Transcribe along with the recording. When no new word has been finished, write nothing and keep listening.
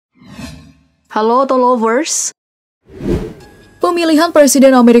Halo Autolovers. Pemilihan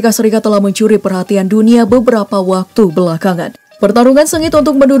Presiden Amerika Serikat telah mencuri perhatian dunia beberapa waktu belakangan. Pertarungan sengit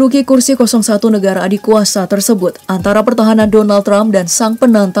untuk menduduki kursi 01 negara adikuasa tersebut antara pertahanan Donald Trump dan sang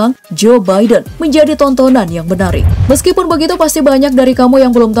penantang Joe Biden menjadi tontonan yang menarik. Meskipun begitu, pasti banyak dari kamu yang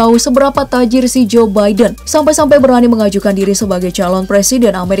belum tahu seberapa tajir si Joe Biden sampai-sampai berani mengajukan diri sebagai calon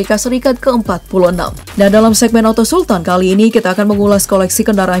Presiden Amerika Serikat ke-46. Nah, dalam segmen Auto Sultan kali ini kita akan mengulas koleksi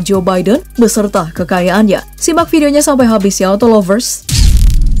kendaraan Joe Biden beserta kekayaannya. Simak videonya sampai habis ya Autolovers.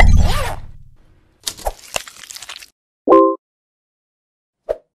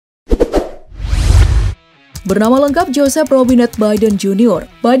 Bernama lengkap Joseph Robinette Biden Jr.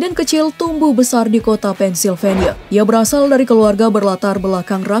 Biden kecil tumbuh besar di kota Pennsylvania. Ia berasal dari keluarga berlatar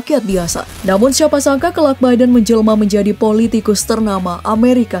belakang rakyat biasa. Namun siapa sangka kelak Biden menjelma menjadi politikus ternama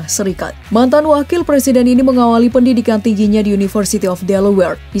Amerika Serikat. Mantan wakil presiden ini mengawali pendidikan tingginya di University of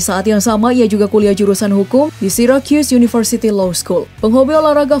Delaware. Di saat yang sama ia juga kuliah jurusan hukum di Syracuse University Law School. Penghobi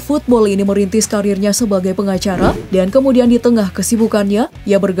olahraga football ini merintis karirnya sebagai pengacara dan kemudian di tengah kesibukannya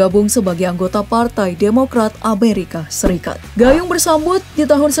ia bergabung sebagai anggota Partai Demokrat Amerika Serikat. Gayung bersambut di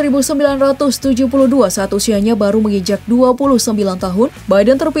tahun 1972 saat usianya baru menginjak 29 tahun,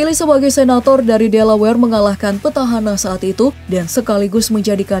 Biden terpilih sebagai senator dari Delaware mengalahkan petahana saat itu dan sekaligus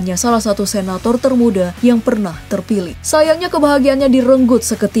menjadikannya salah satu senator termuda yang pernah terpilih. Sayangnya kebahagiaannya direnggut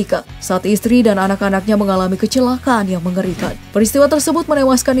seketika saat istri dan anak-anaknya mengalami kecelakaan yang mengerikan. Peristiwa tersebut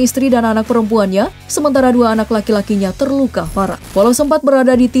menewaskan istri dan anak perempuannya, sementara dua anak laki-lakinya terluka parah. Walau sempat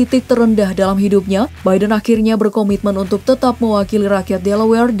berada di titik terendah dalam hidupnya, Biden akhirnya berkomitmen untuk tetap mewakili rakyat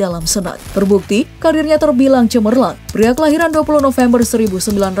Delaware dalam Senat. Terbukti, karirnya terbilang cemerlang. Pria kelahiran 20 November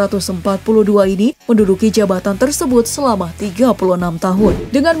 1942 ini menduduki jabatan tersebut selama 36 tahun.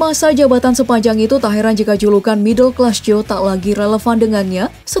 Dengan masa jabatan sepanjang itu, tak heran jika julukan Middle Class Joe tak lagi relevan dengannya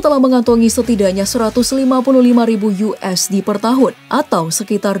setelah mengantongi setidaknya 155.000 USD per tahun atau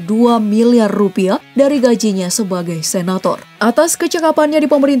sekitar 2 miliar rupiah dari gajinya sebagai senator. Atas kecekapannya di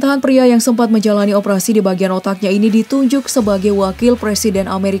pemerintahan, pria yang sempat menjalani operasi di bagian otaknya ini ditunjuk sebagai wakil presiden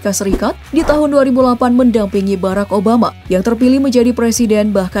Amerika Serikat di tahun 2008 mendampingi Barack Obama yang terpilih menjadi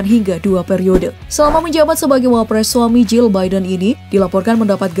presiden bahkan hingga 2 periode. Selama menjabat sebagai wapres, suami Jill Biden ini dilaporkan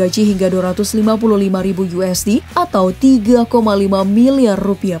mendapat gaji hingga 255.000 USD atau 3,5 miliar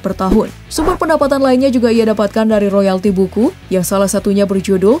rupiah per tahun. Sumber pendapatan lainnya juga ia dapatkan dari royalti buku yang salah satunya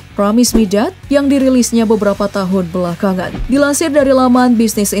berjudul Promise Me That yang dirilisnya beberapa tahun belakangan. Dilansir dari laman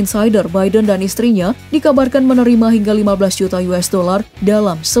Business Insider, Biden dan istrinya dikabarkan menerima hingga 15 juta US dollar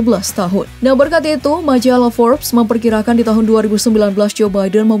dalam 11 tahun. Nah, berkat itu, majalah Forbes memperkirakan di tahun 2019 Joe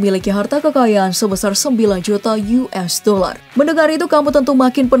Biden memiliki harta kekayaan sebesar 9 juta US dollar. Mendengar itu, kamu tentu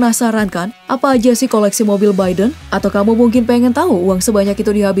makin penasaran kan? Apa aja sih koleksi mobil Biden? Atau kamu mungkin pengen tahu uang sebanyak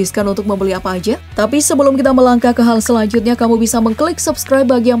itu dihabiskan untuk membeli apa aja? Tapi sebelum kita melangkah ke hal selanjutnya, kamu bisa mengklik subscribe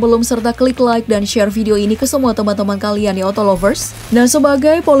bagi yang belum serta klik like dan share video ini ke semua teman-teman kalian ya Autolovers. Nah,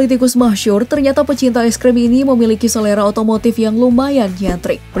 sebagai politikus masyhur, ternyata pecinta es krim ini memiliki selera otomotif yang lumayan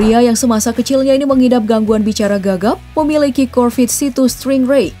nyentrik. Pria yang semasa kecilnya ini mengidap gangguan bicara gagap, memiliki Corvette C2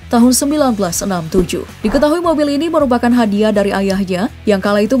 Stingray tahun 1967. Diketahui mobil ini merupakan hadiah dari ayahnya yang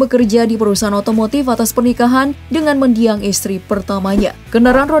kala itu bekerja di perusahaan otomotif atas pernikahan dengan mendiang istri pertamanya.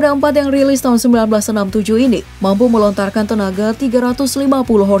 Kendaraan roda 4 yang rilis tahun 1967 ini mampu melontarkan tenaga 350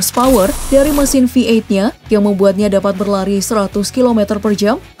 horsepower dari mesin V8-nya yang membuatnya dapat berlari 100 km per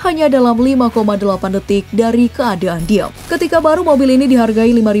jam hanya dalam 5,8 detik dari keadaan diam. Ketika baru, mobil ini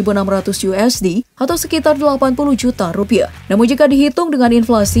dihargai 5.600 USD atau sekitar 80 juta rupiah. Namun jika dihitung dengan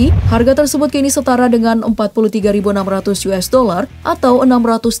inflasi, harga tersebut kini setara dengan 43.600 US dollar atau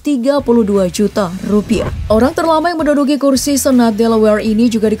 632 juta rupiah. Orang terlama yang menduduki kursi Senat Delaware ini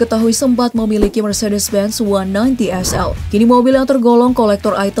juga diketahui sempat memiliki Mercedes-Benz 190 SL. Kini mobil yang tergolong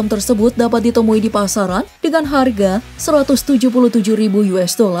kolektor item tersebut dapat ditemui di pasaran dengan harga 177.000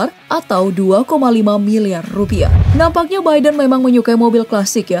 US dollar atau 2,5 miliar rupiah. Nampaknya Biden memang menyukai mobil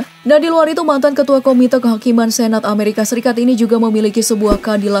klasik ya. Nah, di luar itu, mantan Ketua Komite Kehakiman Senat Amerika Serikat ini juga memiliki sebuah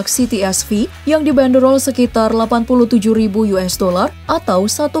Cadillac City SV yang dibanderol sekitar 87.000 US dollar atau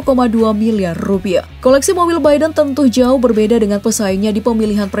 1,2 miliar rupiah. Koleksi mobil Biden tentu jauh berbeda dengan pesaingnya di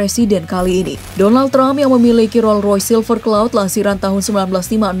pemilihan presiden kali ini. Donald Trump yang memiliki Rolls-Royce Silver Cloud lansiran tahun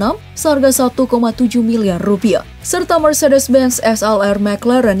 1956 seharga 1,7 miliar rupiah. Serta Mercedes-Benz SLR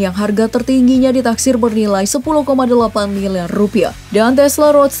McLaren yang harga tertingginya ditaksir bernilai 10,8 miliar rupiah. Dan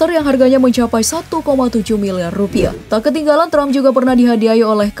Tesla Roadster yang harganya mencapai 1,7 miliar rupiah. Tak ketinggalan, Trump juga pernah dihadiahi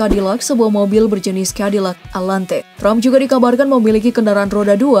oleh oleh Cadillac, sebuah mobil berjenis Cadillac Alante. Trump juga dikabarkan memiliki kendaraan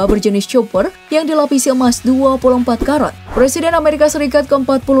roda 2 berjenis chopper yang dilapisi emas 24 karat. Presiden Amerika Serikat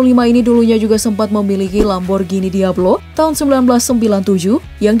ke-45 ini dulunya juga sempat memiliki Lamborghini Diablo tahun 1997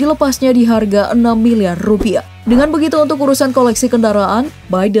 yang dilepasnya di harga 6 miliar rupiah. Dengan begitu, untuk urusan koleksi kendaraan,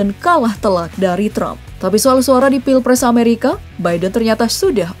 Biden kalah telak dari Trump. Tapi soal suara di Pilpres Amerika, Biden ternyata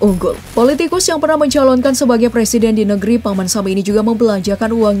sudah unggul. Politikus yang pernah mencalonkan sebagai presiden di negeri Paman Sam ini juga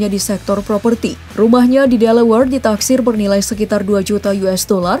membelanjakan uangnya di sektor properti. Rumahnya di Delaware ditaksir bernilai sekitar 2 juta US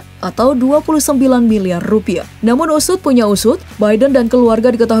dollar atau 29 miliar rupiah. Namun usut punya usut, Biden dan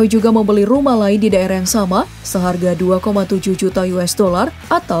keluarga diketahui juga membeli rumah lain di daerah yang sama seharga 2,7 juta US dollar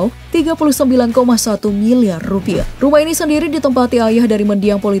atau 39,1 miliar rupiah. Rumah ini sendiri ditempati ayah dari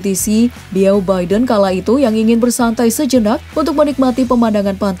mendiang politisi Joe Biden kala itu yang ingin bersantai sejenak untuk menikmati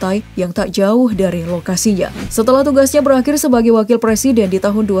pemandangan pantai yang tak jauh dari lokasinya. Setelah tugasnya berakhir sebagai wakil presiden di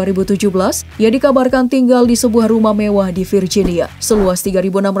tahun 2017, ia dikabarkan tinggal di sebuah rumah mewah di Virginia, seluas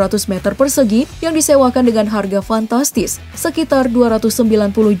 3.600 meter persegi yang disewakan dengan harga fantastis, sekitar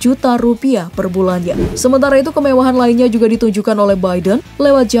 290 juta rupiah per bulannya. Sementara itu, kemewahan lainnya juga ditunjukkan oleh Biden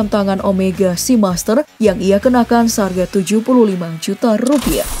lewat jam tangan Omega Seamaster yang ia kenakan seharga 75 juta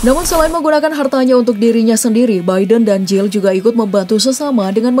rupiah. Namun selain menggunakan hartanya untuk dirinya sendiri, Biden dan Jill juga ikut membantu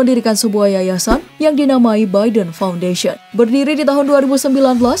sesama dengan mendirikan sebuah yayasan yang dinamai Biden Foundation. Berdiri di tahun 2019,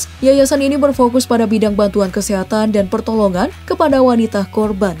 yayasan ini berfokus pada bidang bantuan kesehatan dan pertolongan kepada wanita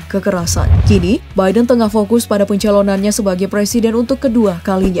korban kekerasan. Kini, Biden tengah fokus pada pencalonannya sebagai presiden untuk kedua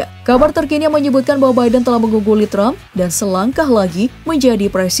kalinya. Kabar terkini menyebutkan bahwa Biden telah mengungguli Trump dan selangkah lagi menjadi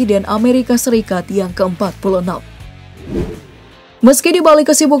presiden Amerika Serikat yang ke-46. Meski di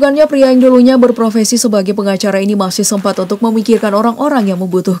balik kesibukannya, pria yang dulunya berprofesi sebagai pengacara ini masih sempat untuk memikirkan orang-orang yang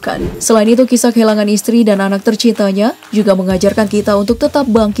membutuhkan. Selain itu, kisah kehilangan istri dan anak tercintanya juga mengajarkan kita untuk tetap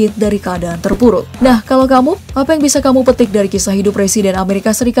bangkit dari keadaan terpuruk. Nah, kalau kamu, apa yang bisa kamu petik dari kisah hidup Presiden Amerika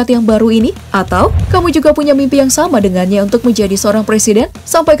Serikat yang baru ini? Atau, kamu juga punya mimpi yang sama dengannya untuk menjadi seorang presiden?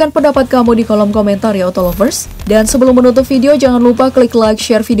 Sampaikan pendapat kamu di kolom komentar ya, Auto Lovers. Dan sebelum menutup video, jangan lupa klik like,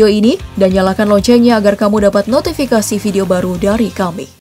 share video ini, dan nyalakan loncengnya agar kamu dapat notifikasi video baru dari kami.